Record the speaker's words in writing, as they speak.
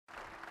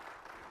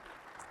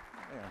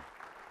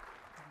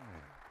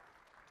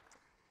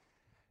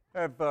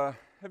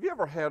Have you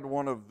ever had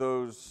one of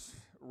those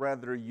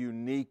rather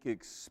unique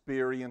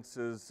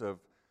experiences of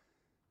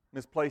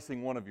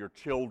misplacing one of your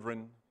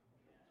children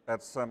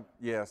at some,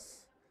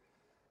 yes.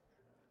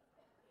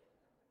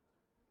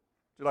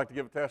 Would you like to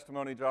give a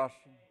testimony, Josh?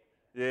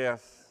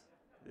 Yes.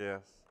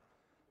 That's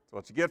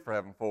what you get for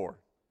having four.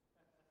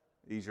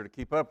 Easier to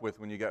keep up with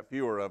when you got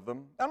fewer of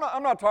them.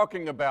 I'm not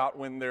talking about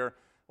when they're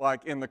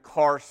like in the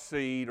car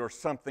seat or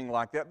something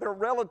like that. They're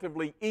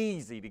relatively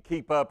easy to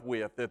keep up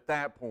with at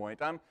that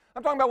point. I'm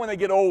talking about when they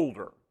get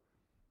older.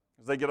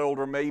 As they get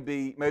older,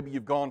 maybe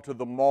you've gone to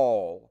the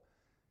mall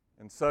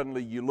and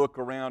suddenly you look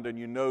around and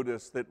you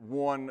notice that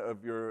one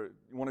of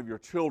your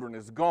children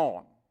is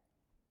gone.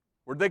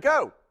 Where'd they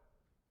go?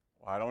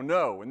 Well, I don't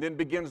know. And then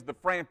begins the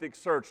frantic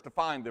search to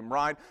find them,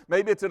 right?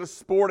 Maybe it's at a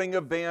sporting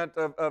event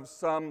of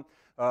some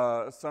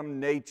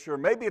nature.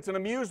 Maybe it's an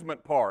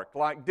amusement park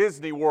like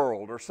Disney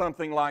World or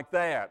something like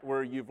that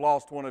where you've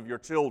lost one of your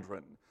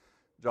children,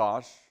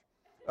 Josh.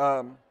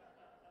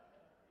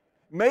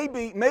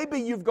 Maybe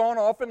you've gone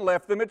off and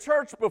left them at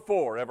church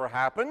before. Ever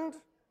happened?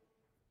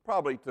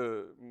 Probably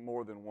to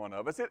more than one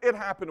of us. It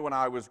happened when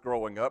I was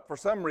growing up. For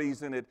some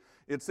reason,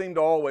 it seemed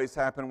to always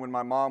happen when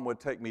my mom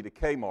would take me to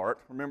Kmart.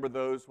 Remember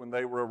those when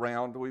they were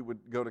around? We would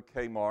go to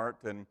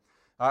Kmart, and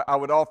I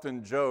would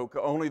often joke,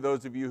 only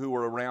those of you who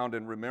were around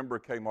and remember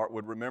Kmart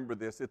would remember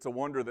this. It's a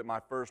wonder that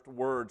my first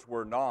words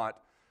were not,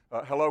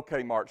 hello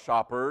Kmart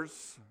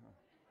shoppers.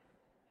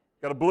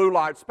 Got a blue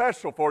light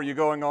special for you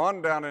going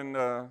on down in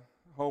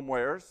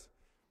Homewares.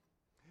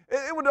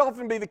 It would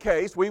often be the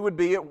case. We would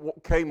be at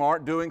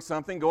Kmart doing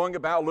something, going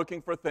about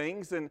looking for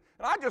things, and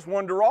I just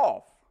wander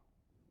off.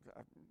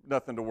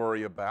 Nothing to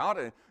worry about.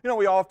 And,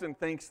 we often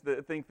think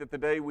that the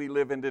day we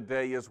live in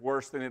today is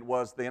worse than it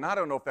was then. I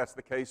don't know if that's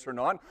the case or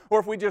not, or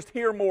if we just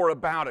hear more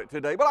about it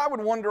today. But I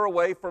would wander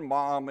away from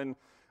Mom, and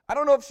I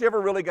don't know if she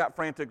ever really got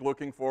frantic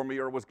looking for me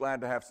or was glad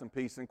to have some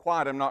peace and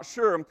quiet. I'm not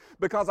sure,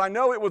 because I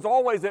know it was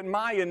always at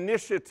my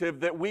initiative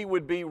that we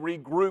would be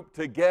regrouped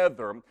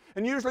together.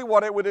 And usually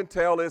what it would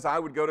entail is I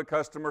would go to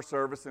customer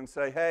service and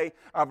say, hey,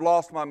 I've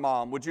lost my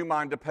mom. Would you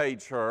mind to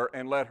page her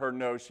and let her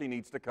know she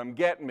needs to come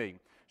get me?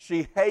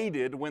 She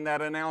hated when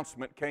that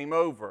announcement came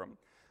over.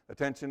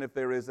 Attention, if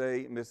there is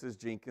a Mrs.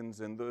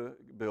 Jenkins in the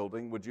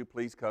building, would you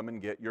please come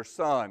and get your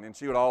son? And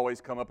she would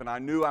always come up, and I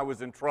knew I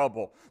was in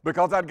trouble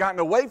because I'd gotten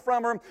away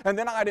from her, and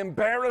then I'd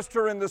embarrassed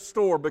her in the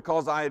store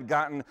because I had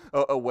gotten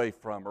away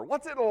from her.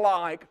 What's it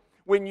like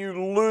when you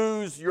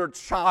lose your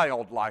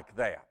child like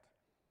that?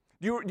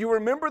 Do you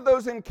remember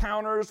those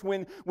encounters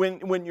when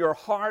your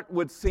heart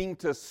would seem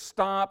to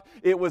stop?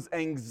 It was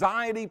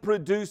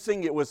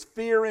anxiety-producing. It was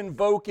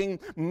fear-invoking,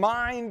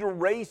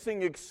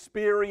 mind-racing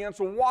experience.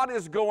 What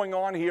is going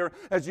on here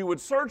as you would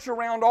search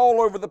around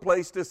all over the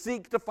place to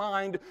seek to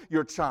find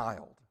your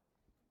child?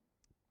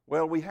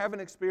 Well, we have an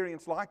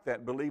experience like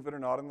that, believe it or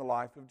not, in the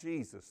life of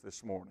Jesus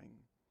this morning.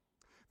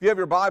 If you have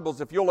your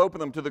Bibles, if you'll open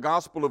them to the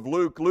Gospel of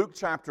Luke, Luke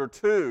chapter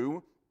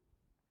 2,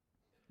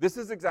 this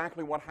is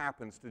exactly what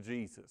happens to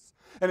Jesus.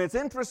 And it's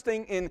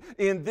interesting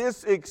in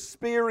this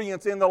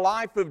experience in the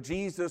life of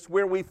Jesus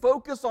where we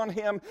focus on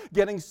Him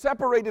getting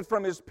separated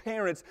from His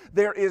parents.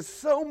 There is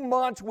so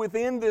much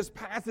within this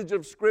passage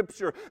of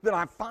Scripture that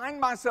I find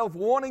myself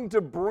wanting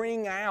to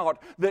bring out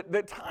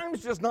that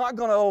time's just not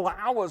going to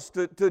allow us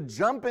to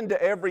jump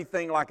into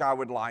everything like I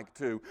would like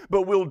to.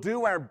 But we'll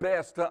do our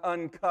best to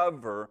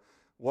uncover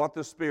what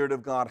the Spirit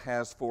of God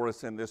has for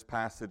us in this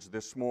passage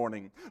this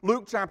morning.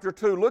 Luke chapter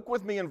 2, look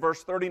with me in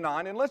verse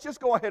 39, and let's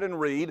just go ahead and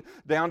read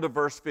down to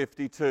verse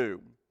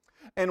 52.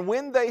 And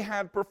when they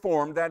had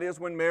performed, that is,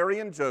 when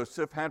Mary and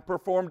Joseph had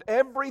performed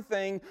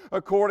everything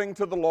according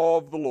to the law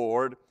of the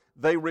Lord,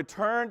 they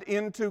returned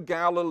into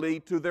Galilee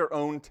to their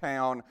own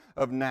town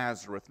of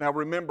Nazareth. Now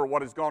remember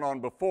what has gone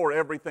on before,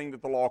 everything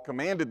that the law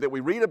commanded that we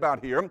read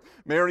about here.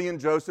 Mary and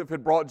Joseph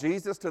had brought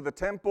Jesus to the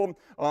temple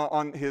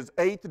on his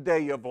 8th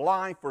day of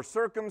life for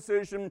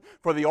circumcision,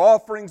 for the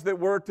offerings that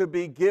were to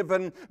be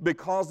given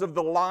because of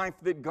the life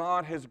that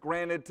God has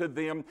granted to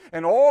them.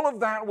 And all of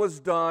that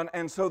was done,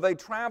 and so they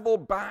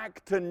traveled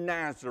back to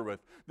Nazareth,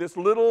 this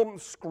little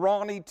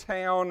scrawny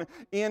town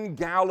in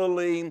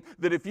Galilee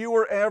that if you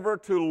were ever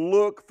to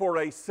look for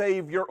a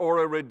Savior or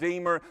a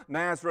Redeemer,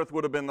 Nazareth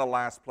would have been the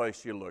last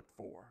place you looked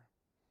for.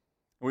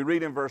 We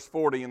read in verse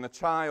 40, and the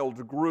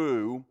child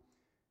grew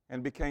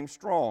and became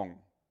strong,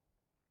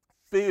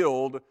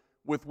 filled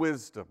with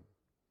wisdom,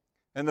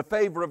 and the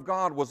favor of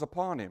God was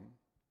upon him.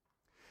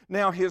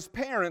 Now his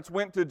parents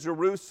went to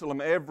Jerusalem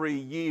every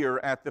year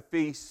at the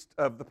feast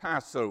of the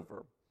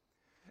Passover.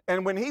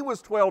 And when he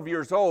was 12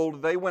 years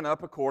old, they went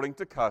up according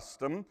to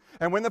custom.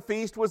 And when the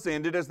feast was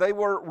ended, as they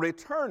were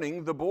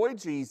returning, the boy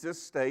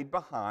Jesus stayed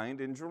behind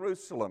in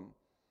Jerusalem.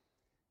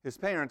 His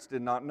parents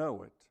did not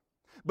know it.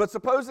 But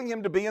supposing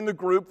him to be in the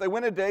group, they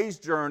went a day's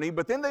journey,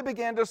 but then they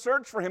began to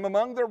search for him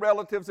among their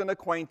relatives and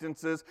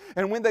acquaintances.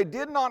 And when they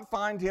did not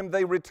find him,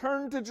 they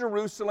returned to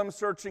Jerusalem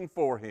searching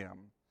for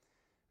him.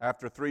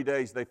 After 3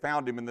 days, they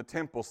found him in the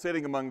temple,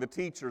 sitting among the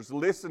teachers,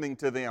 listening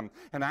to them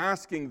and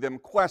asking them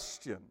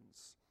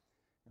questions.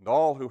 And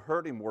all who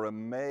heard him were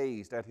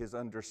amazed at his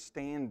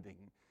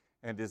understanding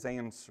and his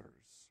answers.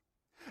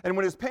 And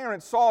when his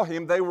parents saw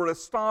him, they were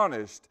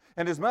astonished.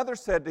 And his mother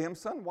said to him,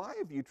 "Son, why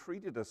have you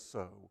treated us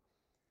so?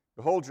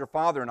 Behold, your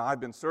father and I have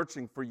been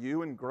searching for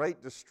you in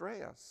great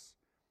distress."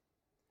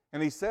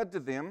 And he said to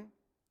them,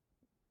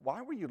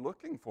 "Why were you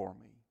looking for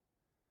me?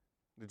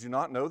 Did you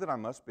not know that I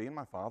must be in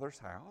my Father's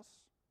house?"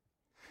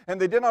 And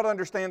they did not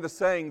understand the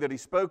saying that he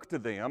spoke to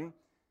them.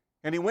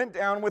 And he went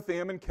down with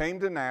them and came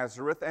to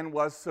Nazareth and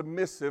was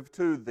submissive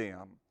to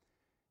them.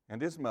 And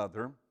his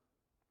mother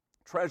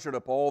treasured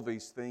up all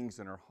these things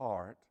in her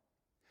heart.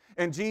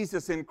 And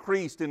Jesus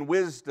increased in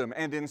wisdom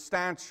and in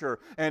stature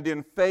and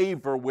in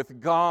favor with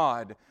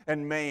God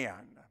and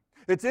man.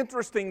 It's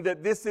interesting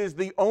that this is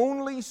the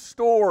only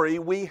story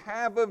we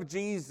have of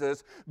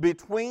Jesus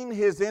between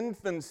his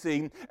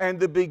infancy and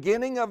the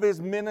beginning of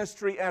his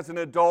ministry as an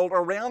adult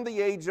around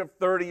the age of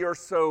 30 or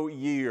so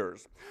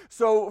years.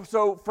 So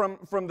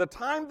from the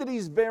time that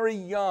he's very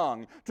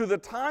young to the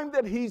time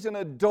that he's an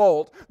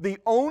adult, the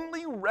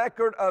only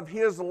record of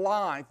his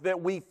life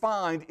that we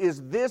find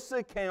is this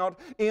account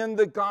in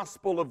the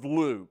Gospel of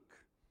Luke.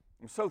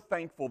 I'm so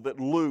thankful that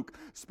Luke,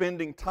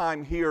 spending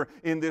time here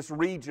in this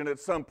region at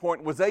some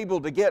point, was able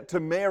to get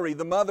to Mary,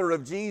 the mother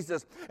of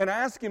Jesus, and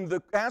ask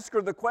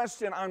her the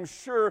question, I'm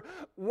sure,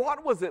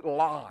 what was it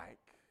like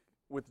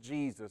with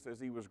Jesus as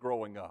he was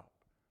growing up?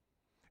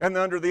 And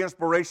under the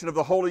inspiration of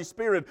the Holy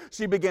Spirit,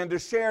 she began to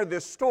share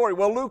this story.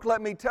 Well, Luke,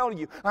 let me tell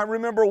you, I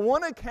remember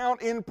one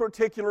account in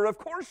particular. Of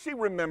course she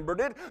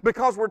remembered it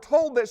because we're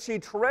told that she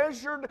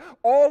treasured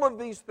all of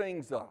these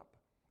things up.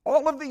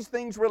 All of these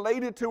things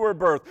related to her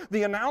birth,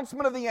 the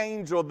announcement of the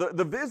angel,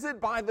 the visit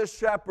by the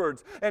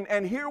shepherds,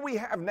 and here we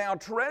have now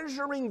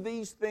treasuring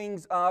these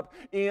things up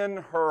in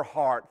her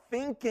heart,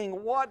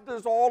 thinking, what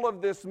does all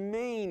of this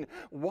mean?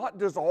 What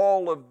does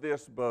all of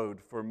this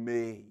bode for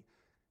me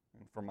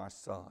and for my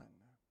son?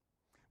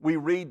 We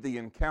read the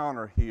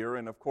encounter here,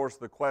 and of course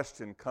the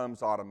question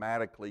comes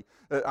automatically.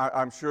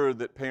 I'm sure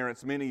that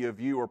parents, many of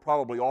you are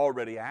probably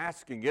already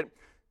asking it,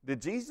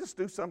 did Jesus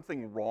do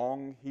something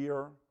wrong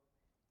here?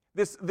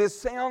 This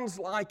sounds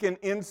like an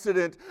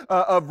incident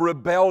of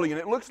rebellion.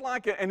 It looks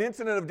like an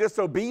incident of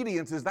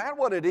disobedience. Is that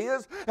what it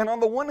is? And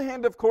on the one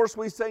hand, of course,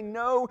 we say,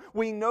 no,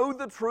 we know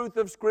the truth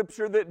of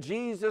Scripture that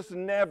Jesus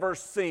never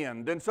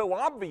sinned. And so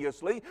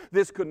obviously,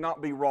 this could not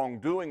be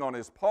wrongdoing on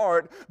his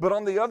part. But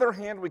on the other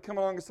hand, we come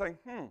along and say,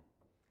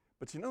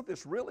 but you know,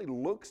 this really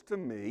looks to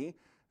me,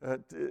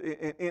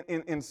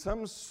 in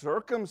some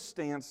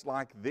circumstance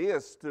like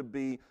this, to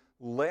be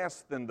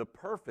less than the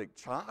perfect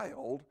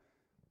child.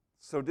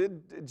 So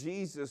did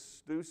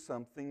Jesus do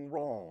something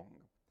wrong?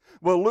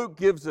 Well, Luke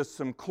gives us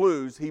some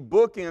clues. He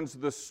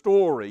bookends the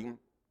story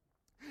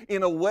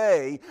in a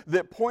way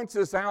that points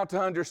us out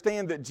to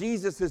understand that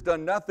Jesus has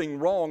done nothing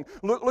wrong.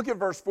 Look at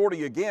verse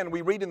 40 again.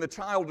 We read, and the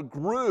child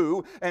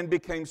grew and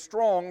became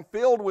strong,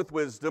 filled with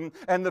wisdom,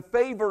 and the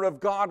favor of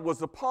God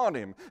was upon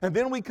him. And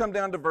then we come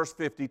down to verse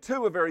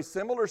 52, a very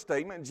similar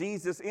statement.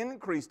 Jesus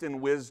increased in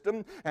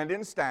wisdom and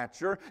in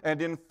stature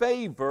and in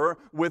favor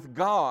with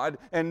God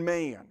and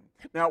man.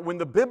 Now, when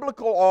the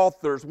biblical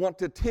authors want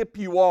to tip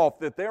you off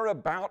that they're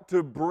about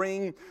to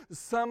bring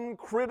some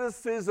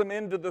criticism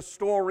into the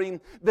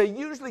story, they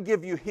usually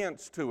give you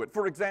hints to it.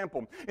 For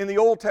example, in the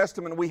Old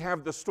Testament, we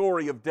have the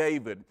story of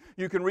David.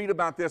 You can read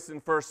about this in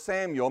 1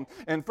 Samuel.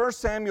 In 1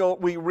 Samuel,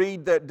 we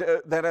read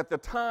that at the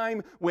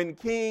time when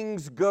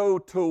kings go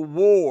to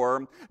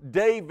war,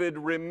 David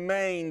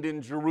remained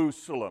in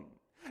Jerusalem.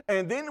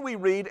 And then we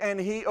read, and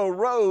he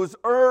arose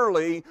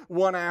early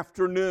one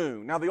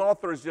afternoon. Now, the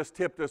author has just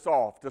tipped us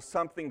off to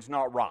something's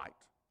not right.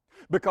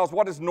 Because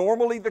what is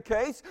normally the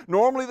case?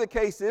 Normally the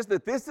case is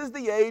that this is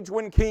the age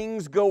when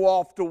kings go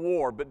off to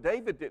war. But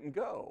David didn't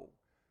go.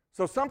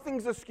 So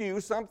something's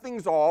askew,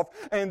 something's off,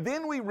 and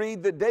then we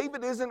read that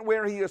David isn't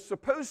where he is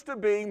supposed to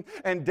be,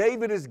 and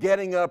David is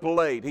getting up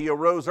late. He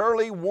arose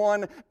early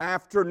one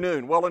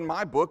afternoon. Well, in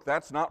my book,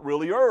 that's not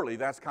really early.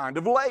 That's kind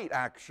of late,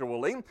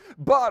 actually.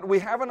 But we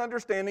have an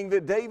understanding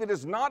that David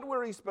is not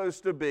where he's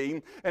supposed to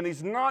be, and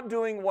he's not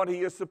doing what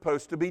he is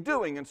supposed to be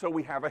doing. And so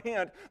we have a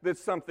hint that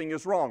something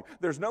is wrong.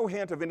 There's no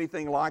hint of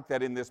anything like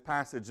that in this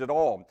passage at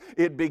all.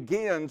 It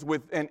begins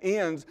with and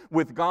ends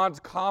with God's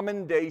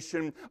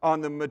commendation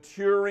on the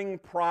maturing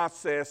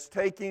process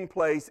taking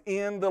place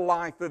in the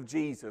life of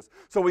Jesus.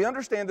 So we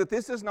understand that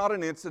this is not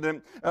an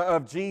incident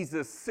of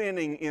Jesus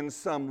sinning in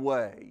some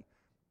way.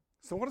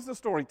 So what does the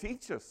story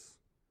teach us?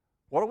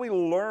 What do we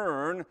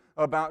learn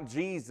about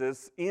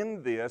Jesus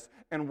in this,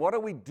 and what do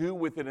we do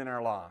with it in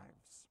our lives?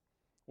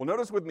 Well,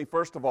 notice with me,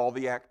 first of all,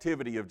 the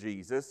activity of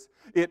Jesus.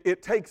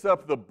 It takes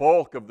up the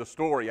bulk of the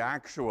story,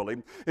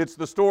 actually. It's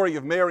the story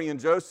of Mary and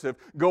Joseph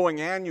going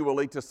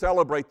annually to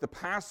celebrate the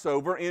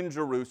Passover in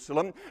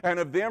Jerusalem, and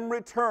of them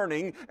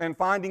returning and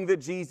finding that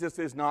Jesus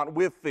is not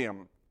with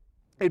them.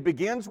 It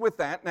begins with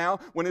that. Now,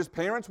 when his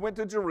parents went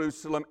to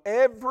Jerusalem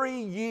every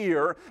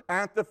year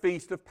at the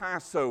Feast of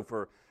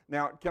Passover.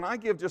 Now, can I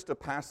give just a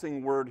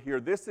passing word here?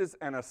 This is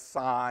an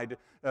aside.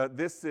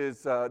 This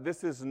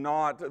is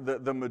not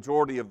the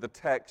majority of the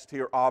text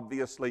here,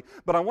 obviously.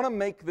 But I want to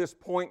make this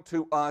point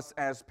to us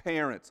as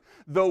parents.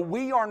 Though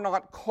we are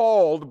not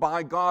called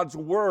by God's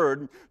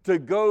Word to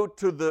go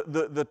to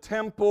the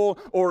temple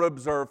or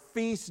observe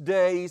feast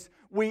days,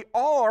 we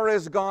are,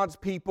 as God's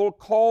people,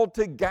 called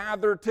to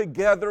gather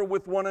together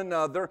with one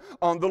another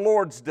on the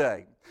Lord's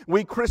Day.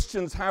 We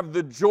Christians have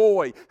the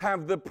joy,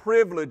 have the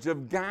privilege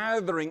of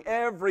gathering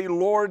every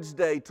Lord's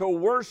Day to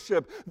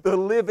worship the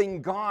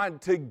living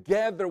God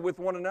together with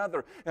one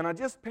another. And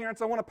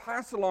parents, I want to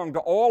pass along to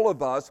all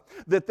of us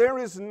that there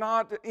is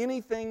not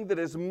anything that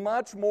is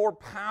much more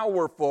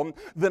powerful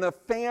than a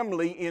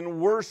family in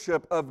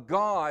worship of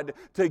God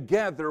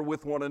together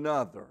with one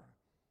another.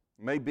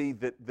 It may be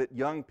that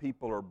young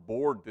people are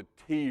bored to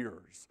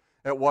tears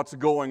at what's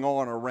going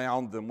on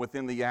around them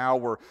within the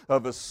hour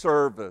of a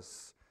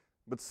service.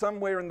 But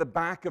somewhere in the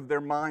back of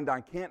their mind,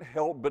 I can't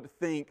help but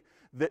think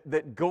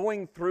that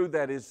going through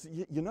that is,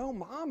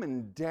 Mom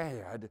and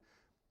Dad,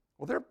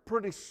 well, they're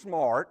pretty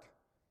smart.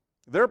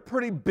 They're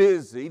pretty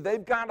busy.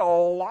 They've got a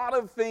lot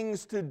of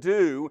things to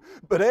do.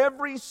 But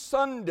every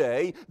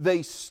Sunday,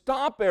 they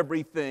stop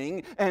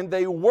everything and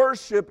they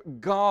worship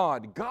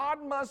God.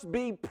 God must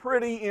be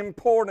pretty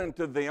important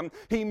to them.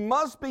 He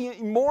must be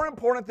more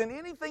important than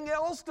anything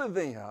else to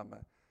them.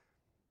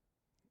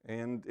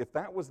 And if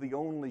that was the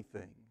only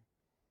thing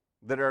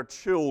that our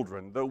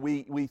children, though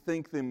we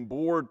think them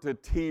bored to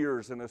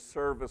tears in a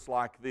service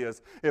like this,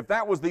 if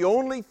that was the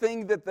only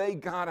thing that they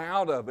got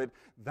out of it,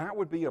 that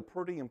would be a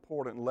pretty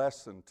important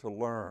lesson to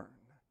learn.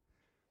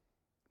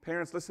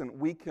 Parents, listen,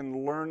 we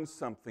can learn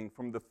something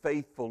from the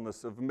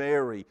faithfulness of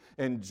Mary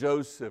and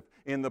Joseph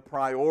in the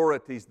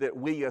priorities that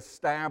we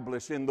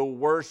establish in the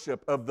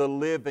worship of the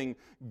living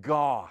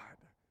God.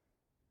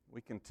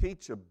 We can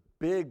teach a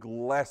big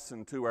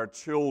lesson to our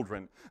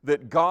children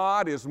that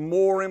God is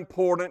more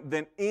important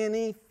than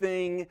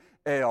anything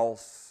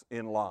else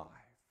in life.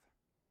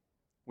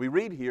 We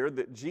read here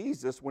that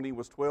Jesus, when He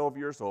was 12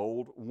 years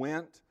old,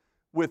 went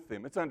with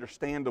them. It's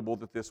understandable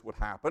that this would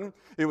happen.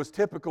 It was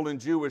typical in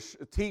Jewish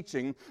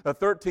teaching. A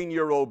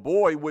 13-year-old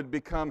boy would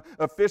become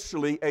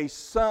officially a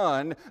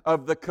son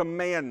of the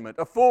commandment,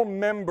 a full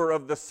member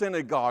of the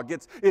synagogue.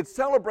 It's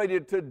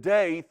celebrated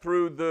today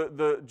through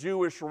the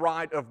Jewish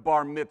rite of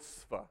bar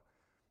mitzvah.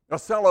 A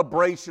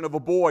celebration of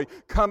a boy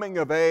coming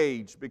of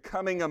age,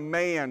 becoming a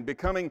man,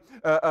 becoming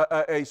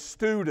a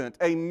student,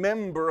 a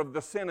member of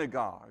the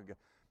synagogue.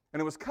 And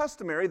it was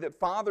customary that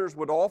fathers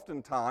would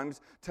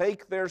oftentimes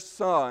take their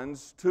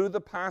sons to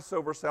the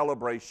Passover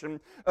celebration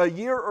a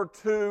year or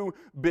two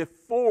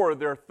before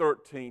their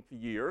 13th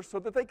year so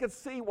that they could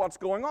see what's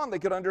going on. They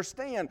could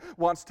understand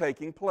what's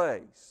taking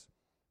place.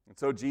 And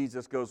so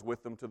Jesus goes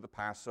with them to the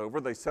Passover.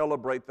 They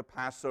celebrate the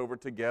Passover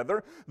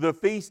together. The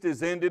feast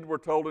is ended, we're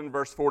told in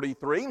verse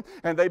 43,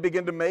 and they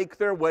begin to make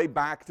their way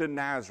back to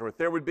Nazareth.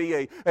 There would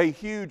be a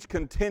huge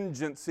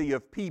contingency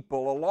of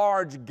people, a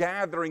large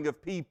gathering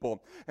of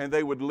people, and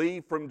they would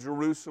leave from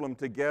Jerusalem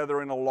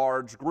together in a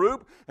large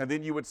group, and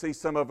then you would see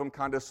some of them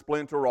kind of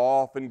splinter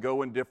off and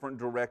go in different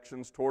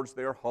directions towards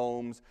their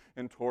homes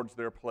and towards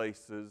their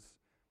places.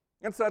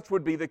 And such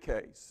would be the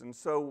case. And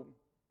so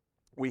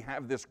we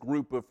have this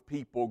group of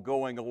people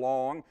going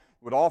along. It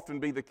would often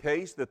be the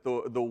case that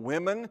the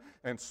women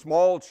and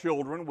small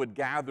children would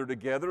gather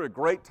together, a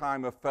great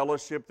time of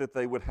fellowship that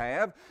they would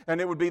have.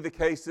 And it would be the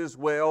case as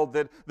well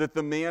that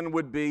the men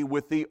would be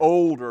with the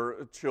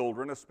older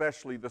children,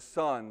 especially the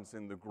sons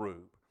in the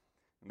group.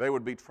 And they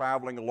would be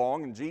traveling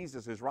along, and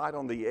Jesus is right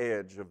on the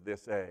edge of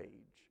this age.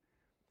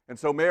 And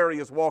so Mary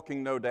is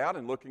walking, no doubt,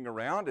 and looking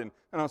around, and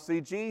I'll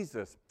see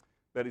Jesus.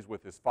 But He's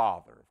with His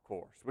Father, of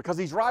course, because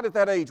He's right at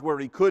that age where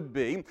He could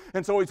be.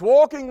 And so He's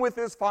walking with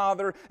His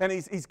Father, and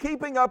He's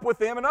keeping up with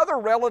them and other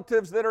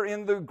relatives that are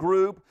in the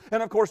group.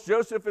 And, of course,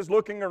 Joseph is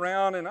looking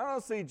around, and I'll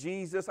see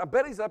Jesus. I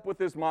bet He's up with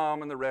His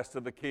mom and the rest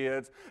of the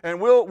kids. And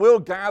we'll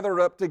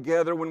gather up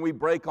together when we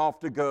break off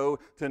to go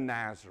to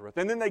Nazareth.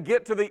 And then they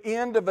get to the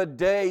end of a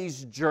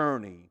day's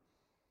journey.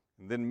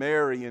 And then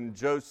Mary and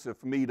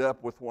Joseph meet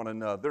up with one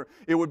another.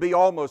 It would be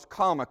almost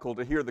comical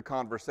to hear the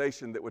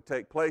conversation that would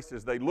take place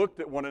as they looked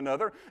at one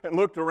another and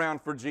looked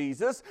around for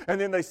Jesus.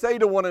 And then they say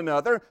to one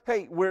another,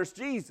 "Hey, where's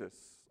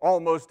Jesus?"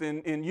 Almost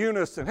in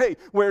unison. "Hey,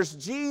 where's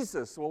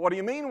Jesus?" "Well, what do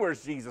you mean,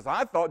 where's Jesus?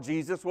 I thought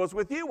Jesus was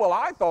with you." "Well,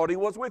 I thought He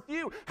was with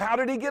you. How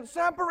did He get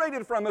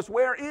separated from us?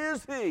 Where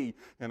is He?"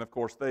 And of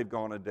course, they've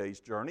gone a day's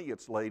journey.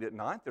 It's late at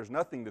night. There's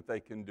nothing that they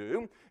can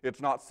do. It's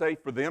not safe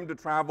for them to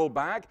travel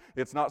back.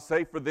 It's not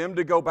safe for them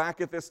to go back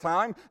at this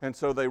time. And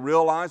so they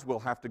realize we'll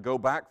have to go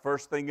back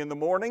first thing in the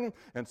morning.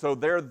 And so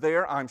they're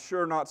there, I'm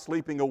sure not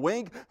sleeping a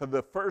wink.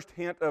 The first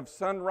hint of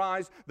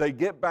sunrise, they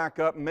get back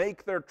up,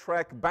 make their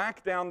trek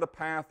back down the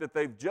path that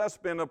they've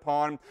just been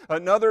upon.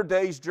 Another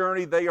day's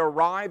journey, they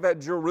arrive at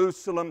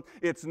Jerusalem.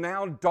 It's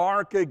now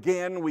dark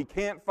again. We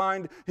can't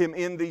find Him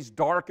in these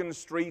darkened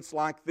streets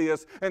like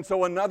this. And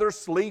so another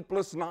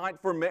sleepless night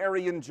for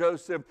Mary and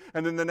Joseph.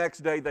 And then the next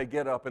day they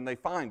get up and they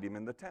find Him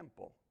in the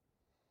temple.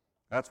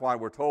 That's why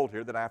we're told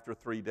here that after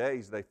 3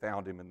 days they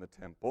found him in the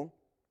temple.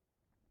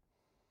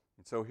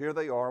 And so here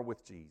they are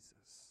with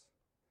Jesus.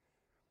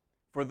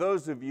 For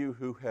those of you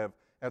who have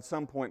at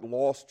some point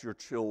lost your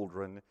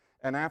children,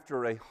 and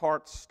after a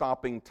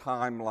heart-stopping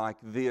time like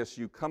this,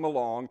 you come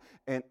along,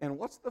 and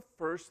what's the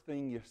first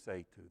thing you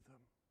say to them?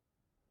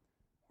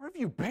 Where have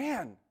you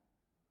been?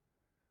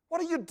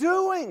 What are you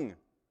doing?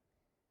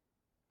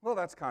 Well,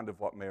 that's kind of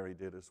what Mary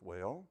did as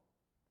well.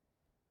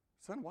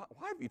 Son, why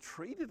have you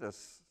treated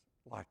us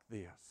like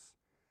this?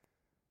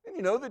 And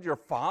you know that your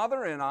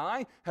father and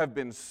I have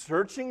been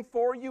searching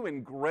for you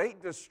in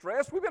great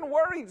distress. We've been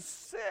worried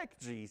sick,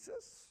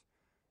 Jesus.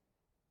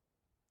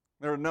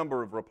 There are a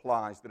number of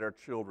replies that our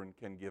children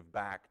can give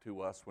back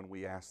to us when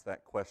we ask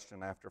that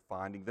question after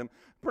finding them.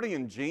 Pretty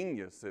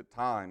ingenious at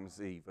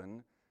times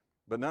even,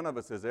 but none of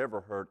us has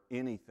ever heard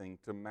anything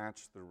to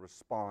match the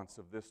response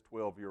of this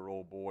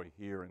 12-year-old boy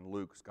here in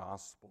Luke's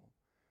gospel.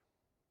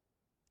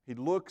 He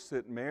looks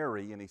at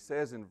Mary and he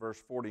says in verse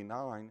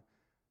 49,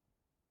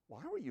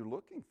 "Why were you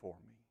looking for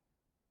me?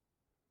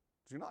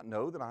 Do you not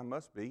know that I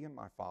must be in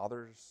my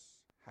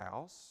Father's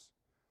house?"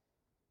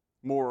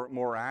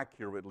 More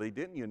accurately,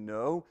 didn't you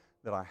know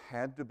that I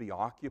had to be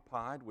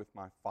occupied with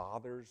my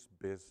Father's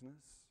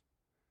business?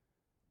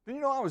 Didn't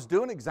you know I was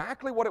doing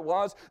exactly what it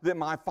was that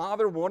my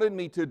Father wanted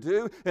me to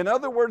do? In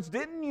other words,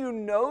 didn't you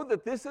know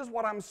that this is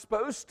what I'm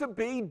supposed to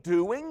be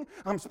doing?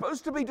 I'm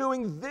supposed to be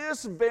doing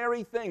this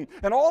very thing.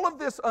 And all of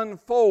this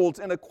unfolds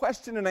in a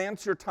question and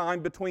answer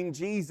time between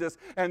Jesus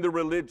and the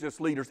religious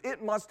leaders.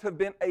 It must have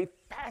been a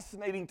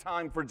fascinating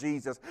time for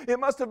Jesus. It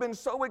must have been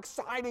so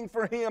exciting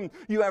for him.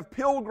 You have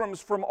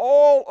pilgrims from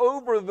all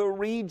over the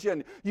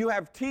region. You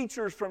have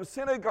teachers from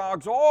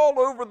synagogues all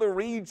over the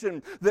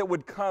region that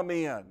would come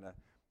in.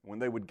 When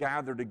they would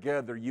gather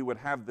together, you would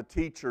have the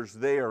teachers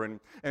there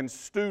and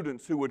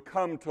students who would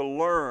come to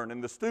learn.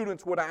 And the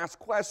students would ask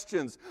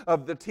questions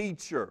of the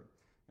teacher.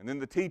 And then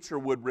the teacher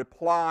would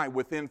reply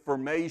with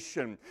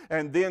information.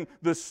 And then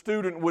the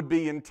student would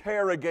be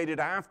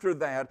interrogated after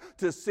that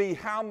to see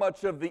how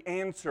much of the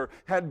answer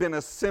had been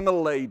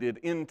assimilated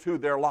into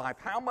their life,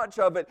 how much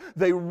of it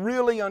they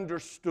really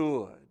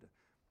understood.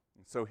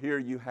 And so here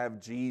you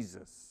have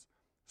Jesus,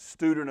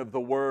 student of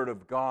the Word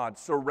of God,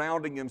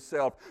 surrounding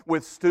himself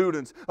with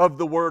students of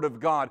the Word of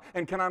God.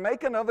 And can I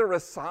make another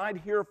aside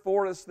here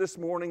for us this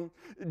morning?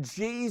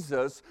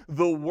 Jesus,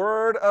 the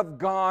Word of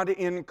God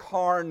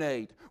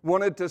incarnate,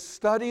 wanted to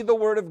study the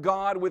Word of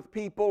God with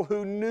people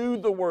who knew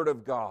the Word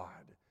of God.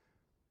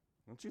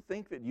 Don't you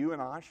think that you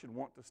and I should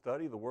want to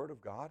study the Word of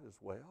God as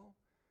well?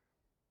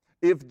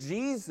 If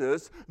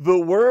Jesus, the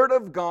Word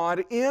of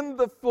God in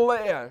the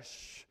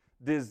flesh,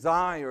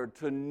 desired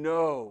to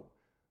know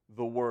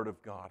the Word of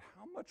God,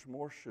 how much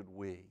more should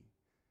we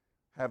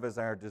have as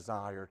our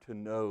desire to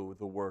know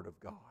the Word of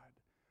God?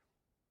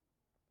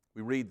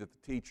 We read that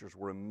the teachers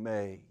were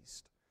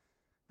amazed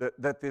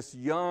that this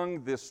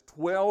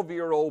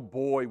 12-year-old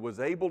boy was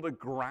able to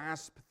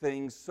grasp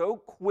things so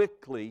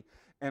quickly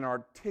and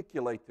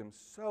articulate them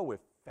so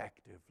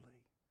effectively.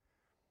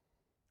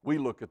 We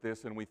look at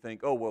this and we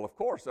think, oh, well, of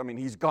course,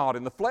 he's God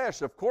in the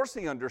flesh. Of course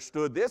he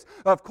understood this.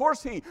 Of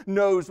course he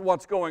knows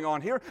what's going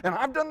on here. And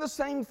I've done the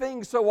same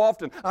thing so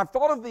often. I've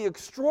thought of the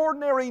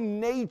extraordinary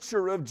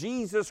nature of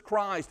Jesus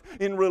Christ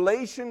in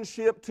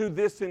relationship to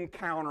this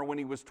encounter when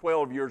he was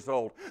 12 years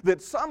old.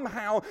 That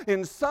somehow,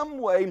 in some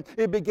way,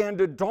 it began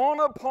to dawn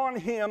upon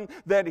him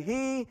that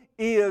he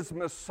is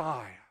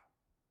Messiah.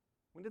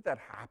 When did that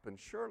happen?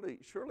 Surely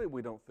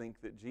we don't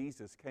think that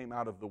Jesus came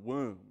out of the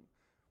womb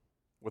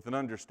with an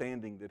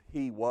understanding that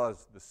he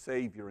was the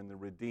Savior and the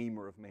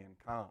Redeemer of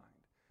mankind.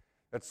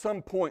 At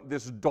some point,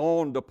 this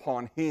dawned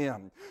upon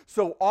him.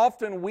 So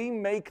often we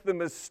make the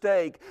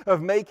mistake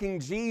of making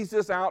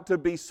Jesus out to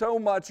be so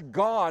much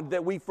God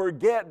that we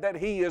forget that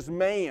he is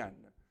man.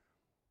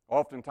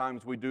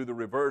 Oftentimes we do the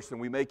reverse and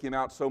we make him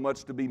out so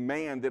much to be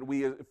man that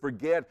we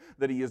forget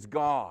that he is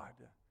God.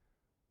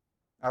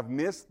 I've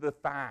missed the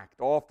fact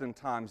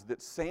oftentimes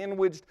that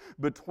sandwiched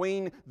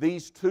between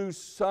these two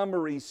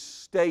summary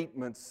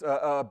statements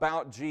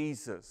about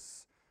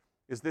Jesus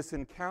is this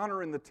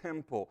encounter in the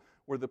temple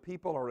where the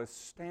people are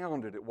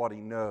astounded at what he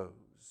knows.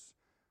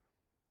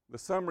 The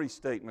summary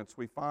statements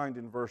we find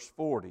in verse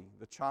 40.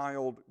 The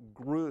child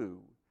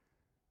grew,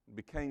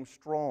 became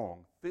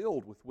strong,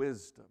 filled with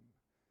wisdom.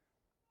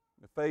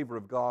 The favor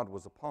of God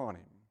was upon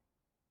him.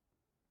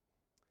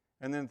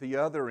 And then at the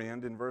other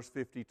end, in verse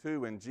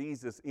 52, and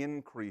Jesus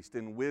increased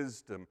in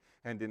wisdom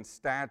and in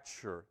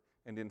stature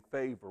and in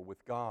favor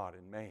with God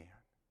and man.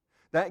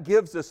 That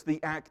gives us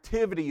the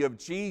activity of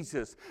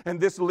Jesus,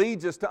 and this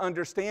leads us to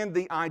understand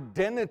the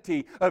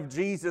identity of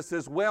Jesus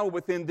as well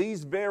within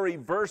these very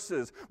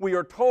verses. We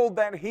are told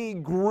that he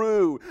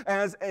grew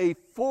as a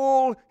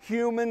full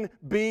human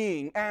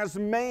being, as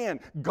man.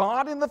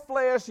 God in the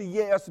flesh,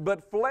 yes,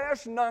 but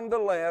flesh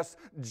nonetheless.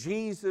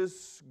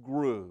 Jesus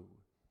grew.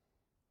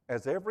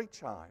 As every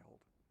child,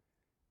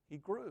 he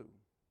grew.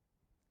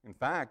 In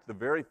fact, the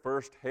very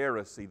first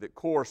heresy that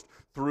coursed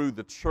through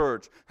the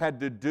church had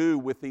to do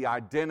with the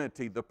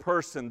identity, the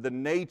person, the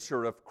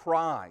nature of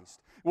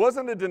Christ. It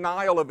wasn't a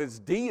denial of His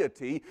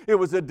deity, it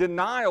was a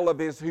denial of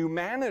His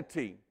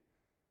humanity.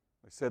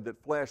 They said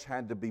that flesh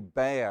had to be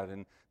bad,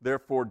 and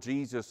therefore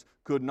Jesus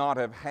could not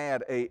have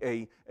had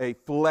a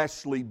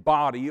fleshly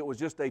body. It was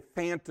just a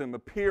phantom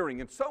appearing.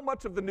 And so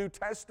much of the New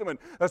Testament,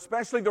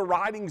 especially the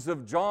writings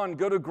of John,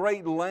 go to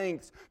great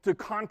lengths to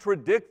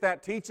contradict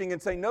that teaching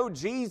and say, no,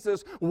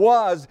 Jesus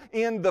was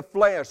in the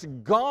flesh.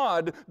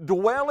 God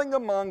dwelling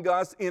among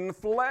us in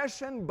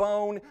flesh and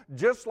bone,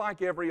 just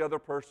like every other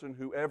person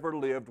who ever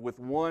lived, with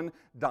one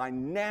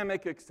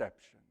dynamic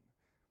exception.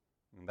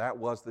 And that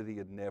was that He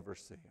had never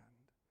sinned.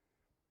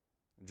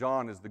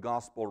 John is the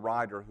gospel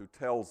writer who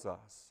tells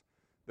us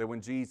that when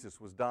Jesus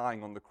was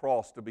dying on the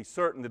cross, to be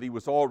certain that He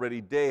was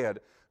already dead,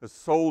 a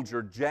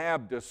soldier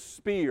jabbed a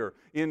spear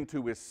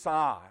into His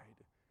side.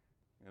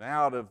 And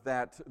out of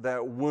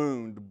that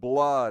wound,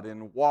 blood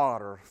and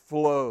water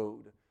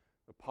flowed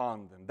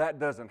upon them. That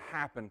doesn't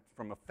happen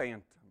from a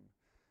phantom.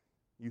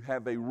 You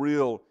have a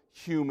real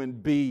human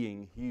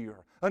being here.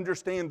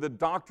 Understand the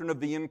doctrine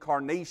of the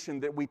incarnation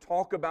that we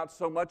talk about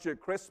so much at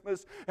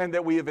Christmas and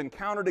that we have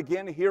encountered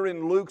again here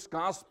in Luke's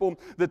gospel,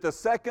 that the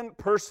second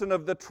person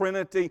of the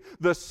Trinity,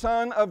 the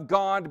Son of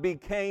God,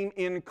 became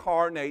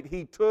incarnate.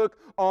 He took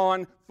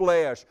on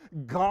flesh.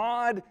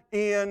 God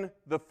in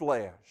the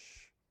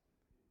flesh.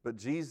 But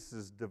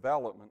Jesus'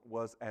 development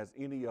was as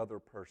any other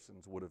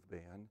person's would have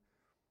been.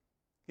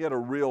 He had a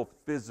real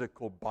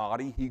physical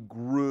body. He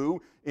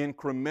grew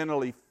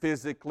incrementally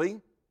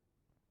physically.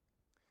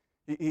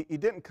 He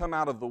didn't come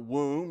out of the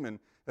womb and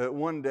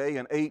one day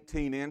an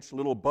 18-inch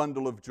little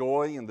bundle of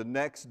joy and the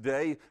next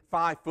day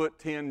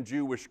 5'10"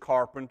 Jewish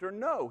carpenter.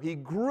 No, He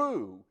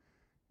grew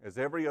as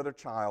every other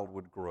child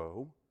would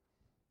grow.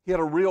 He had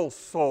a real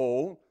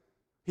soul.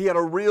 He had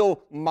a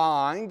real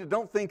mind.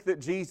 Don't think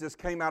that Jesus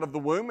came out of the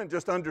womb and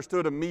just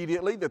understood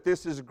immediately that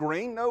this is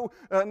green. No,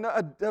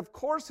 of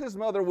course His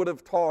mother would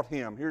have taught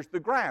Him. Here's the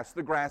grass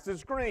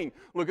is green.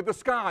 Look at the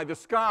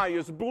sky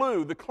is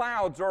blue. The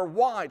clouds are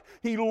white.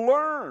 He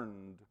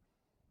learned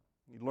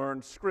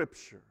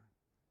Scripture.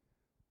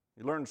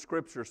 He learned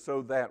Scripture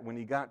so that when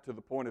He got to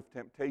the point of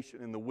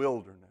temptation in the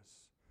wilderness,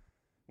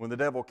 when the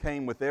devil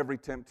came with every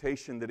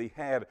temptation that he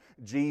had,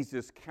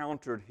 Jesus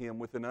countered him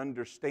with an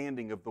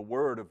understanding of the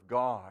Word of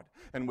God.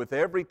 And with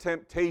every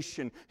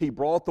temptation, He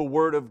brought the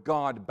Word of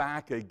God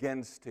back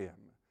against him.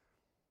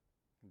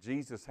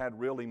 Jesus had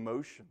real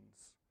emotions.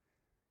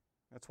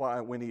 That's why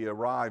when He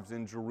arrives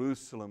in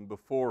Jerusalem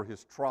before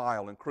His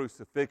trial and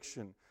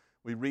crucifixion,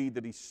 we read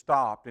that He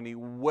stopped and He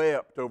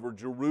wept over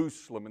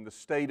Jerusalem and the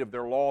state of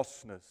their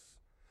lostness.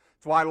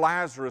 That's why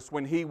Lazarus,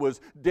 when he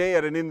was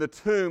dead and in the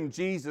tomb,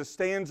 Jesus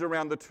stands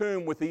around the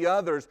tomb with the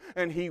others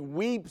and He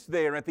weeps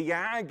there at the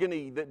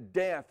agony that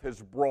death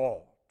has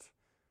brought.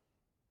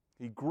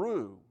 He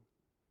grew.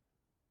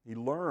 He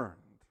learned.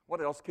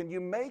 What else can you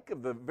make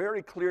of the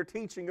very clear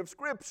teaching of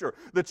Scripture?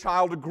 The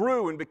child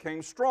grew and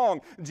became strong.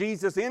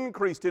 Jesus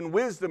increased in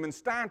wisdom and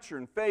stature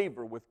and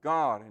favor with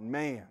God and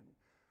man.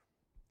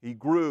 He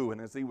grew, and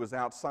as He was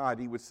outside,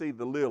 He would see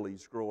the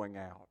lilies growing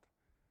out.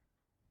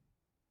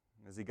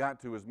 As He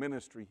got to His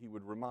ministry, He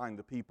would remind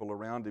the people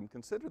around Him,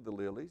 consider the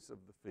lilies of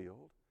the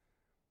field.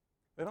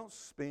 They don't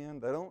spin,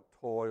 they don't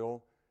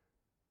toil,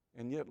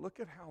 and yet look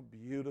at how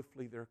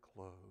beautifully they're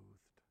clothed.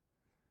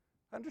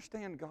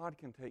 Understand God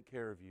can take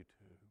care of you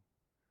too.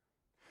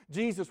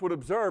 Jesus would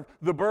observe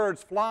the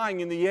birds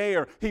flying in the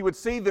air. He would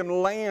see them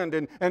land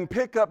and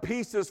pick up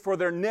pieces for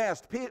their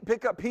nest,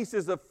 pick up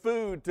pieces of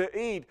food to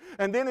eat.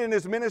 And then in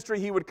His ministry,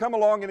 He would come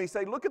along and He'd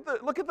say, look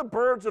at the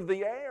birds of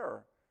the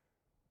air.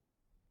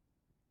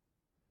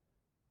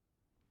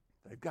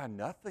 They've got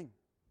nothing.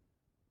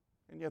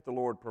 And yet the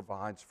Lord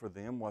provides for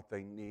them what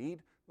they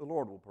need. The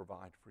Lord will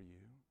provide for you.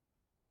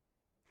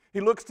 He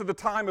looks to the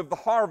time of the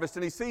harvest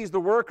and He sees the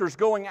workers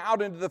going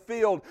out into the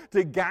field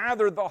to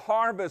gather the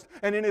harvest.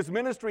 And in His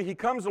ministry, He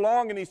comes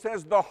along and He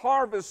says, the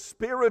harvest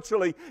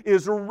spiritually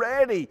is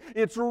ready.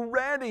 It's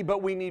ready,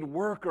 but we need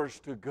workers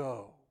to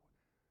go.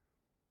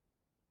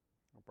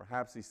 Or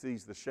perhaps He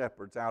sees the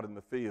shepherds out in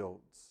the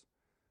fields.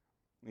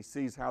 And He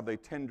sees how they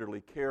tenderly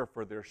care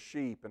for their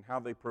sheep and how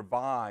they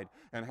provide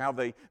and how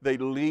they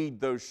lead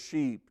those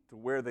sheep to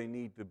where they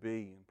need to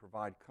be and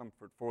provide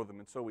comfort for them.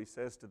 And so He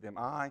says to them,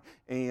 I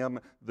am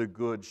the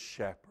good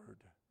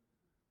shepherd.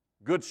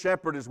 Good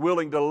shepherd is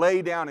willing to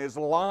lay down his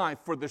life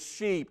for the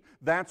sheep.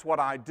 That's what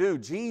I do.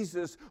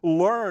 Jesus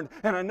learned.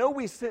 And I know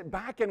we sit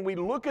back and we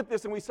look at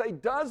this and we say,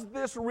 does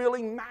this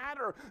really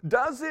matter?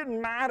 Does it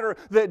matter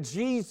that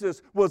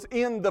Jesus was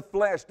in the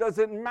flesh? Does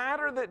it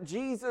matter that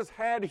Jesus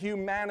had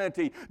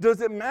humanity? Does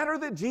it matter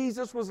that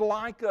Jesus was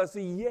like us?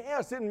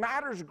 Yes, it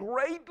matters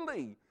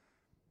greatly.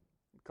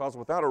 Because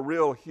without a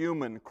real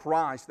human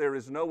Christ, there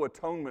is no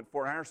atonement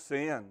for our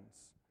sins.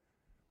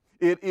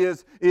 It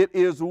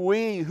is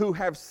we who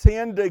have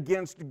sinned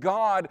against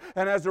God,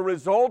 and as a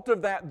result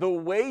of that, the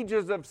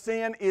wages of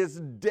sin is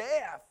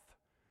death.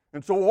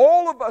 And so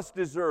all of us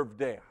deserve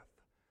death.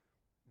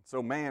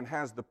 So man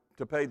has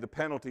to pay the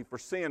penalty for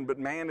sin, but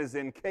man is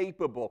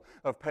incapable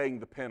of paying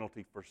the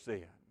penalty for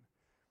sin.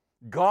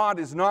 God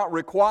is not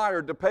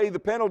required to pay the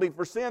penalty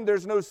for sin.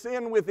 There's no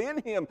sin within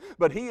Him,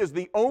 but He is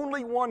the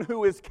only one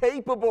who is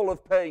capable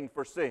of paying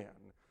for sin.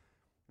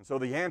 And so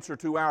the answer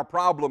to our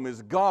problem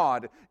is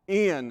God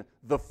in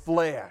the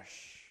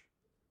flesh.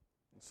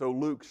 And so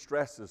Luke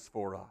stresses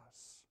for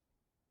us,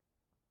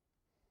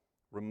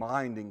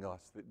 reminding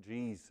us that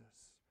Jesus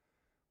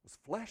was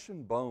flesh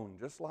and bone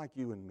just like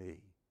you and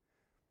me.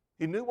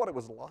 He knew what it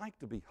was like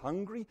to be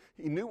hungry.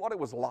 He knew what it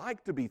was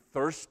like to be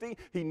thirsty.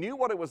 He knew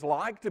what it was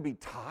like to be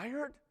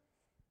tired.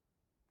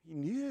 He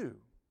knew.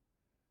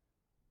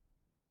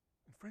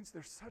 And friends,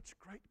 there's such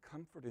great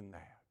comfort in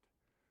that.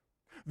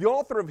 The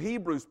author of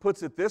Hebrews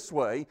puts it this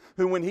way,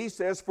 when he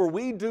says, "For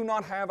we do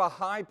not have a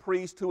high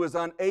priest who is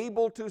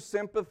unable to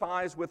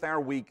sympathize with our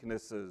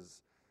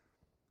weaknesses,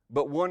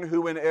 but one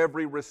who in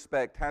every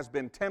respect has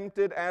been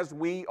tempted as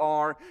we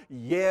are,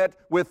 yet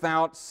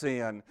without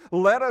sin.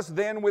 Let us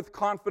then with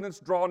confidence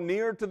draw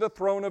near to the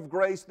throne of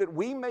grace, that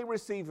we may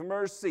receive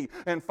mercy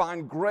and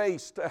find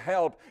grace to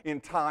help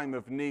in time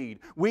of need."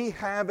 We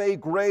have a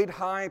great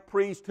high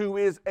priest who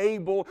is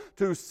able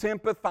to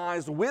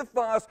sympathize with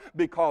us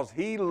because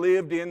He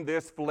lived in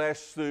this flesh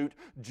suit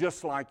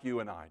just like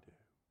you and I do.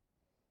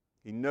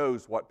 He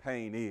knows what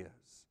pain is.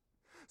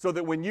 So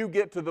that when you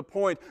get to the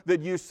point that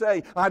you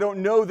say, "I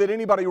don't know that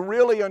anybody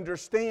really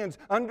understands,"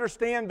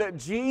 understand that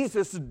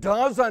Jesus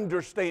does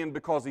understand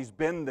because He's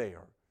been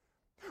there.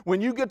 When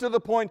you get to the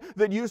point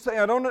that you say,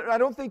 I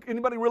don't think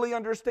anybody really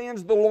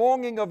understands the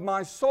longing of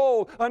my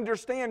soul,"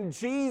 understand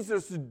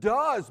Jesus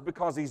does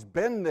because He's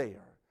been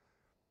there.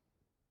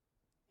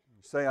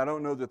 You say, "I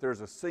don't know that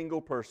there's a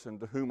single person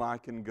to whom I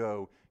can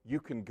go." You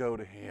can go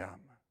to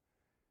Him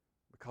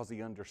because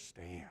He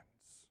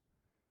understands.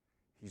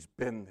 He's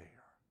been there.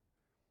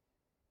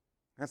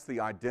 That's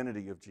the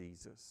identity of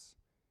Jesus.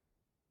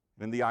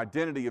 In the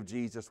identity of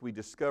Jesus, we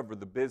discover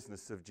the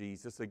business of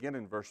Jesus. Again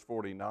in verse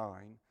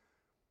 49,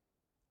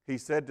 He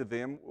said to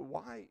them,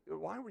 why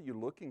were you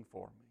looking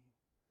for me?"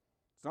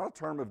 It's not a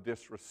term of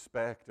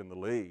disrespect in the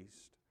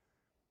least.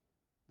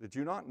 "Did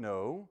you not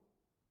know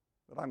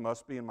that I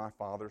must be in my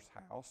Father's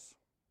house?"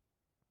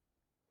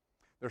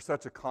 There's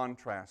such a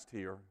contrast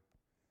here.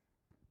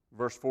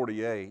 Verse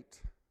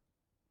 48.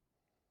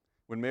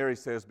 When Mary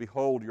says,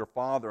 "Behold, your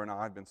father and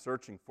I have been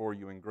searching for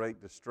you in great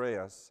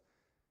distress."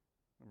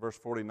 In verse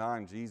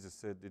 49, Jesus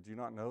said, "Did you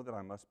not know that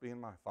I must be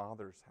in my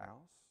Father's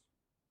house?"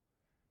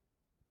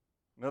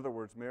 In other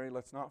words, Mary,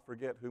 let's not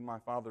forget who my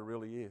Father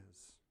really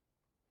is.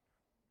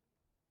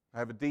 I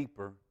have a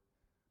deeper,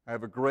 I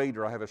have a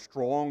greater, I have a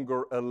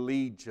stronger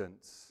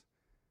allegiance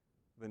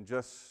than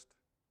just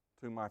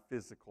to my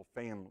physical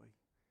family.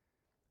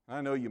 I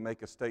know you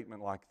make a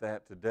statement like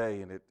that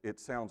today, and it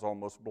sounds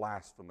almost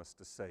blasphemous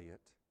to say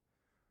it.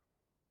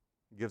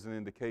 It gives an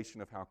indication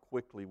of how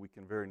quickly we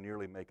can very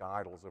nearly make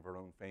idols of our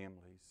own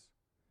families.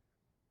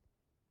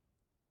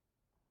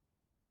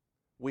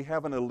 We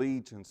have an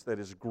allegiance that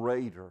is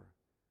greater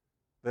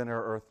than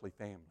our earthly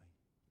family.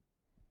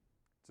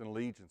 It's an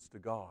allegiance to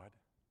God.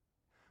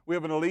 We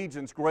have an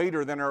allegiance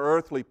greater than our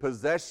earthly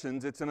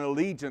possessions. It's an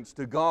allegiance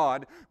to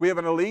God. We have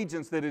an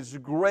allegiance that is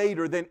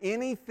greater than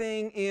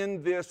anything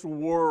in this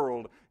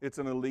world. It's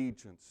an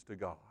allegiance to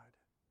God.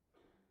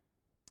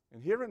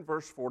 And here in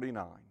verse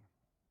 49,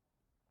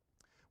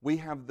 we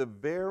have the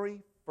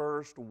very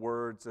first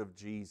words of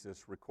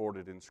Jesus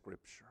recorded in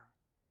Scripture.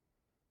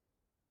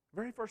 The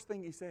very first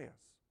thing He says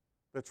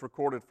that's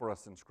recorded for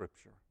us in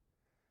Scripture.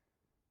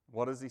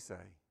 What does He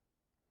say?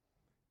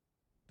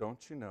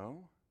 "Don't you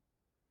know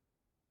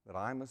that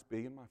I must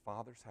be in my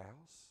Father's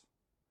house?"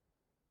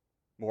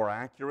 More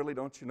accurately,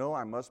 don't you know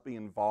I must be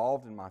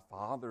involved in my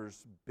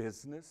Father's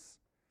business?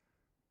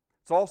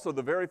 It's also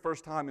the very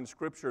first time in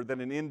Scripture that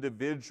an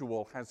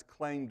individual has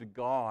claimed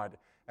God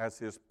as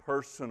his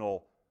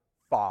personal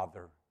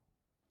Father.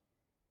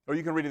 Or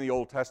you can read in the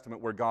Old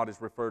Testament where God is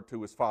referred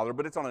to as Father,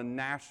 but it's on a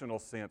national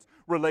sense,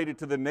 related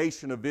to the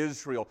nation of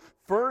Israel.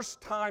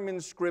 First time in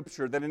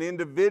Scripture that an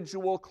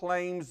individual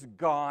claims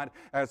God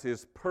as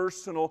his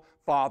personal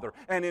Father.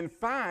 And in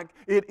fact,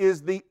 it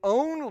is the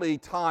only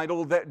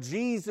title that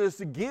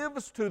Jesus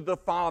gives to the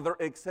Father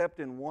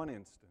except in one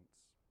instance.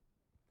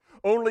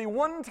 Only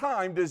one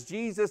time does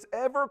Jesus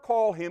ever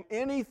call Him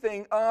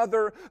anything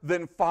other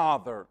than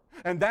Father.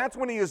 And that's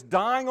when He is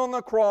dying on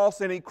the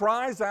cross and He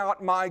cries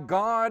out, my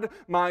God,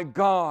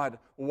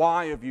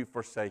 why have you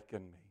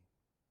forsaken me?"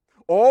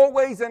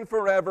 Always and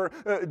forever,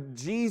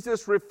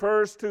 Jesus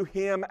refers to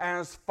Him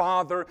as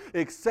Father,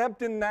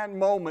 except in that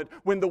moment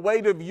when the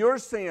weight of your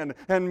sin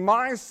and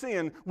my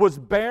sin was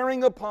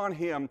bearing upon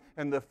Him,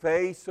 and the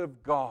face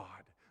of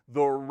God,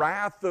 the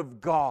wrath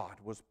of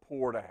God was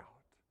poured out.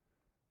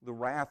 The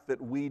wrath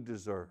that we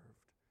deserved,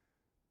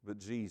 but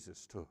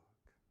Jesus took.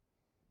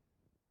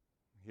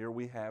 Here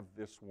we have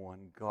this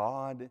one,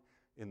 God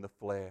in the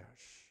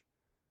flesh.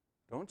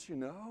 Don't you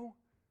know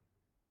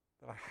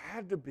that I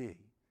had to be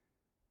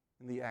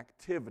in the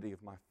activity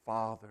of my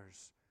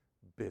Father's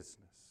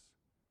business?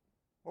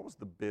 What was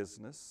the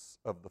business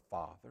of the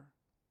Father?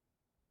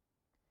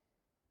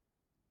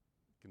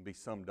 It can be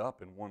summed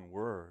up in one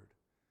word.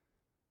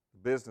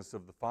 The business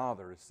of the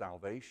Father is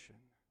salvation.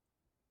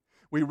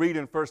 We read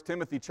in 1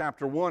 Timothy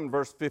chapter 1,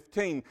 verse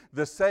 15,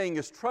 the saying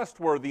is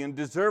trustworthy and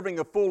deserving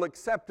of full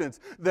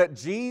acceptance, that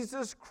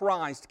Jesus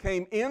Christ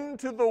came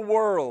into the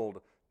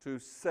world to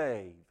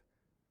save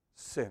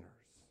sinners.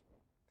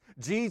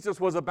 Jesus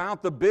was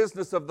about the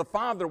business of the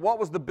Father. What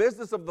was the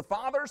business of the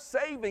Father?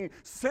 Saving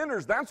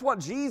sinners. That's what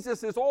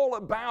Jesus is all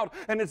about.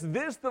 And it's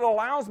this that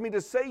allows me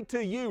to say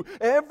to you,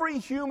 every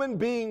human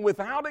being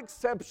without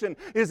exception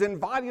is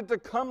invited to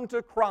come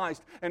to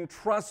Christ and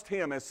trust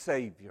Him as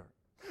Savior.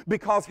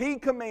 Because He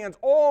commands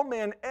all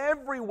men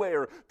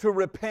everywhere to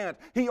repent.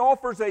 He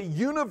offers a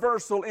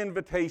universal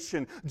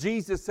invitation.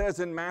 Jesus says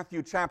in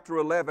Matthew chapter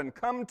 11,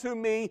 "Come to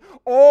me,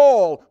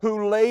 all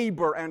who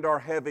labor and are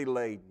heavy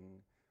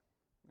laden,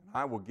 and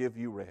I will give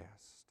you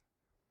rest.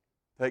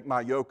 Take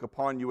my yoke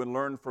upon you and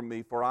learn from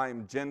me, for I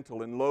am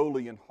gentle and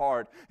lowly in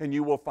heart, and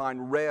you will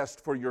find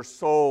rest for your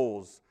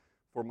souls.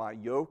 For my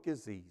yoke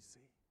is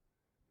easy,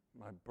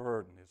 my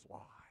burden is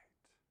light."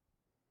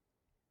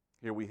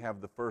 Here we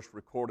have the first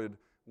recorded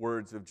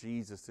words of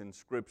Jesus in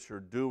Scripture,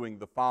 doing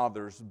the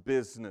Father's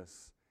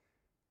business.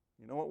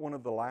 You know what one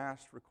of the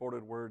last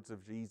recorded words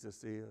of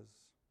Jesus is?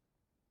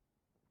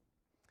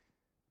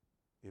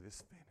 It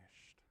is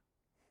finished.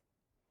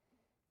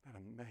 Isn't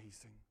that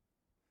amazing?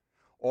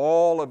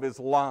 All of His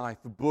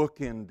life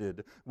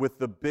bookended with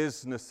the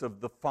business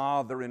of the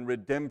Father in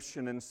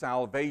redemption and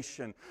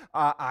salvation.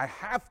 I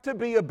have to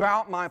be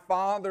about my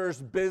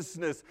Father's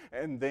business,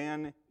 and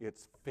then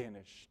it's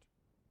finished.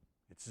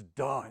 It's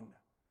done.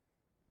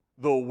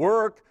 The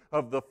work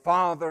of the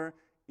Father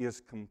is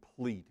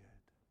completed.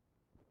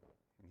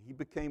 And He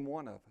became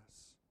one of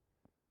us,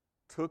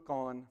 took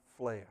on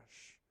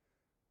flesh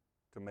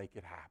to make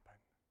it happen.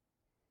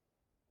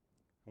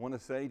 I want to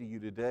say to you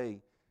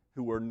today,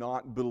 who are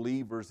not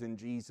believers in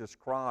Jesus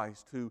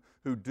Christ, who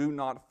do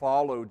not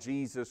follow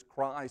Jesus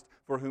Christ,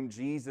 for whom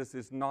Jesus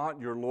is not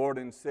your Lord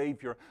and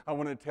Savior, I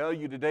want to tell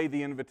you today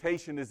the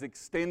invitation is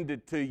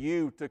extended to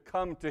you to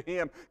come to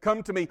Him.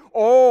 Come to me,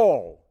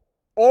 all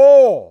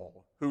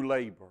who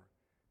labor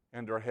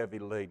and are heavy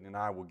laden, and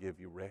I will give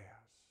you rest.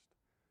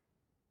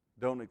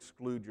 Don't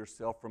exclude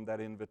yourself from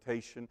that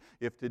invitation.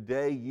 If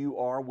today you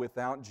are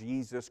without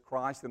Jesus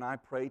Christ, then I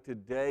pray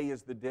today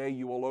is the day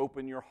you will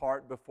open your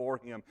heart before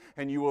Him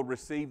and you will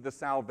receive the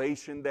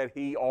salvation that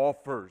He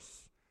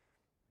offers.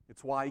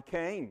 It's why He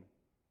came.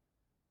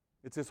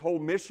 It's His whole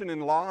mission in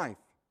life.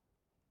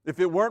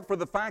 If it weren't for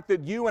the fact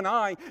that you and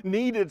I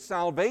needed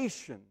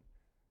salvation,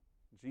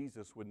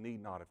 Jesus would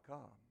need not have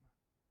come.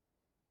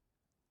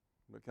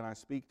 But can I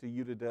speak to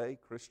you today,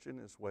 Christian,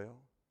 as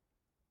well?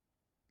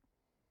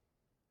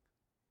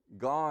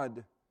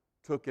 God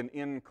took an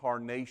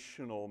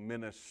incarnational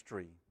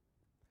ministry.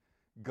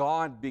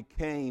 God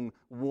became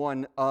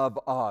one of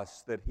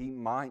us that He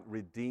might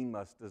redeem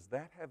us. Does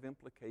that have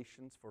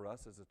implications for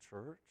us as a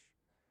church?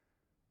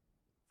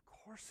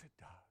 Of course it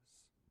does.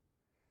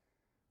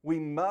 We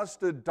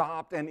must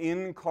adopt an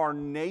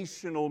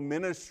incarnational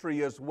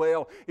ministry as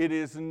well. It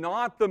is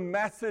not the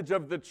message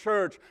of the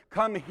church,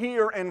 come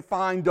here and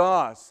find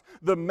us.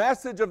 The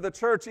message of the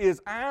church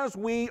is, as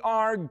we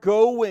are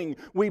going,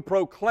 we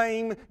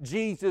proclaim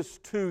Jesus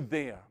to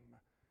them.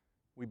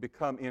 We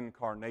become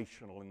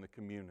incarnational in the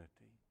community.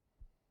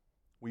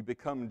 We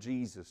become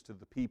Jesus to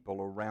the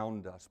people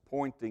around us,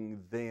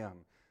 pointing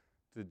them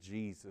to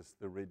Jesus,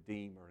 the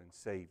Redeemer and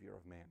Savior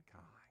of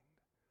mankind.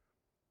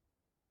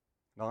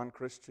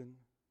 Non-Christian,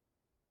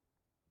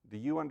 do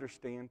you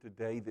understand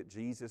today that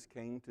Jesus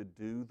came to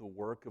do the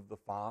work of the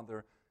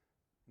Father?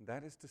 And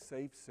that is to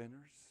save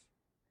sinners,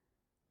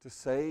 to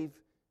save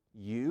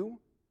you.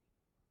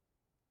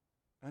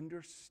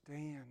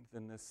 Understand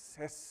the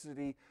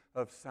necessity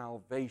of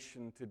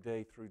salvation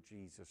today through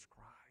Jesus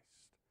Christ.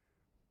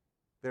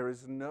 There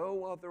is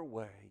no other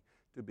way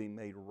to be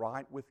made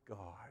right with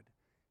God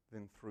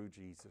than through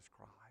Jesus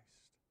Christ.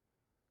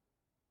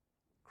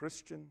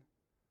 Christian,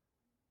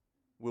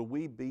 will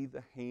we be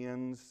the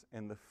hands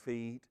and the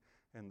feet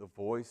and the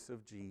voice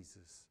of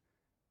Jesus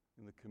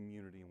in the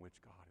community in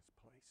which God has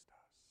placed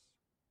us?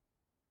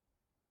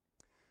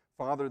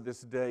 Father,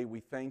 this day we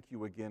thank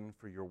You again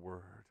for Your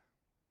Word.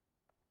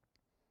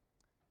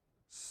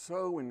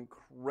 So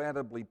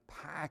incredibly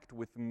packed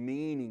with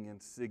meaning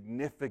and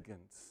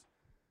significance.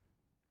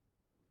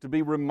 To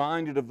be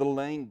reminded of the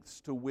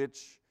lengths to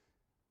which,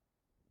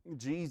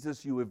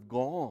 Jesus, You have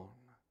gone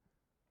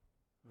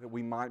that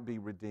we might be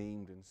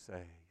redeemed and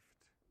saved.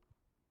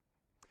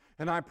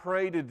 And I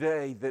pray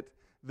today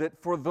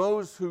that for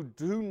those who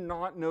do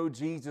not know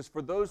Jesus,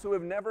 for those who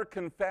have never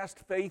confessed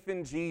faith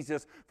in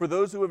Jesus, for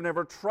those who have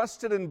never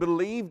trusted and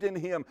believed in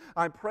Him,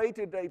 I pray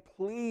today,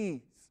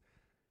 please,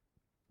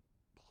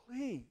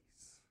 that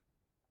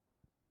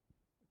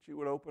You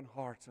would open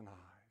hearts and eyes,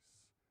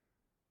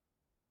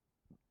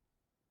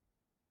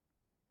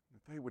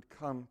 that they would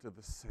come to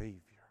the Savior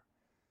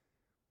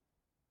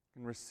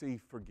and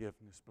receive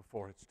forgiveness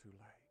before it's too late.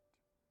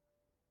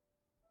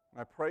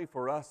 I pray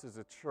for us as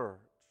a church.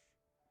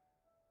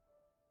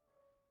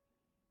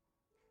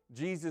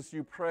 Jesus,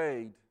 you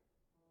prayed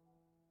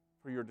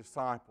for your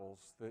disciples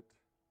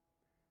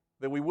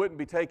that we wouldn't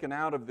be taken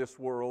out of this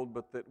world,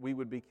 but that we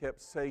would be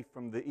kept safe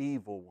from the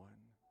evil one.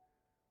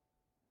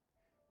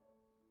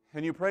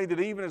 And you pray that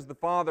even as the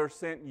Father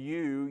sent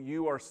you,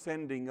 you are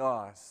sending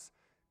us.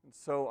 And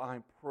so I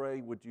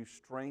pray, would you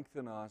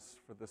strengthen us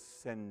for the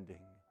sending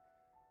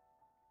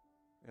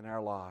in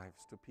our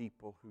lives to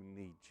people who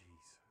need Jesus.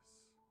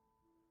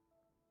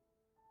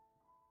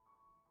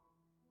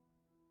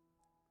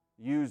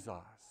 Use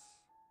us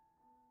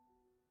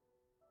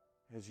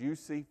as you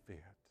see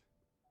fit,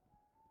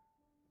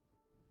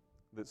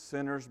 that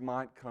sinners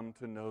might come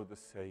to know the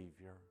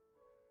Savior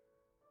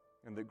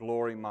and that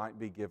glory might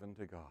be given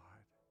to God.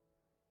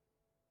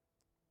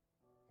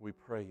 We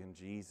pray in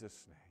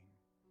Jesus'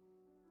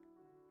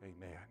 name.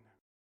 Amen.